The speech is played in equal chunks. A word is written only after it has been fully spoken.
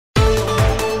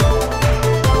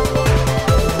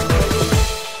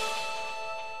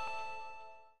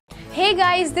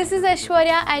guys, this is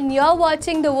Aishwarya and you're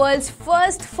watching the world's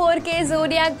first 4K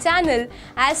zodiac channel,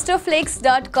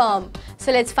 astroflix.com.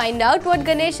 So let's find out what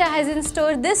Ganesha has in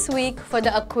store this week for the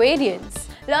Aquarians.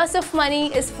 Loss of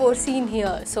money is foreseen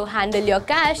here, so handle your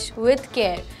cash with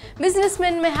care.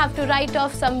 Businessmen may have to write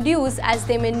off some dues as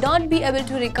they may not be able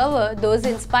to recover those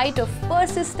in spite of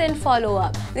persistent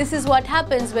follow-up. This is what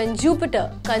happens when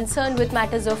Jupiter, concerned with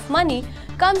matters of money,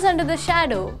 comes under the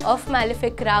shadow of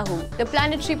malefic Rahu. The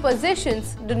planetary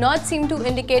positions do not seem to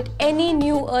indicate any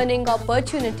new earning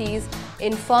opportunities,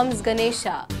 informs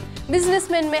Ganesha.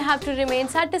 Businessmen may have to remain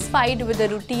satisfied with the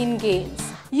routine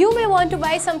gains. You may want to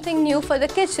buy something new for the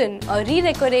kitchen or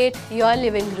redecorate your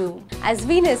living room, as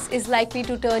Venus is likely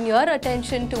to turn your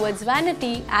attention towards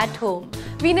vanity at home.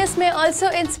 Venus may also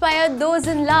inspire those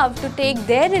in love to take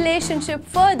their relationship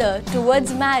further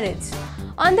towards marriage.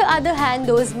 On the other hand,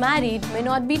 those married may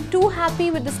not be too happy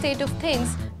with the state of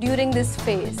things during this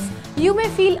phase. You may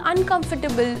feel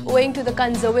uncomfortable owing to the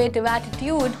conservative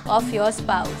attitude of your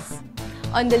spouse.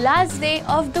 On the last day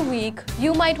of the week,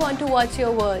 you might want to watch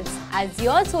your words, as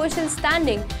your social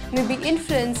standing may be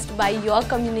influenced by your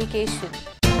communication.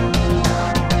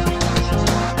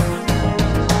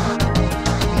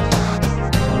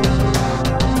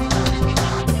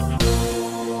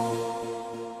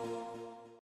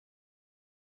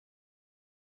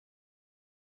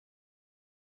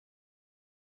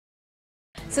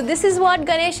 So this is what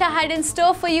Ganesha had in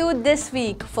store for you this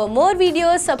week. For more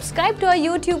videos, subscribe to our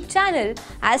YouTube channel,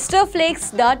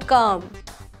 astroflix.com.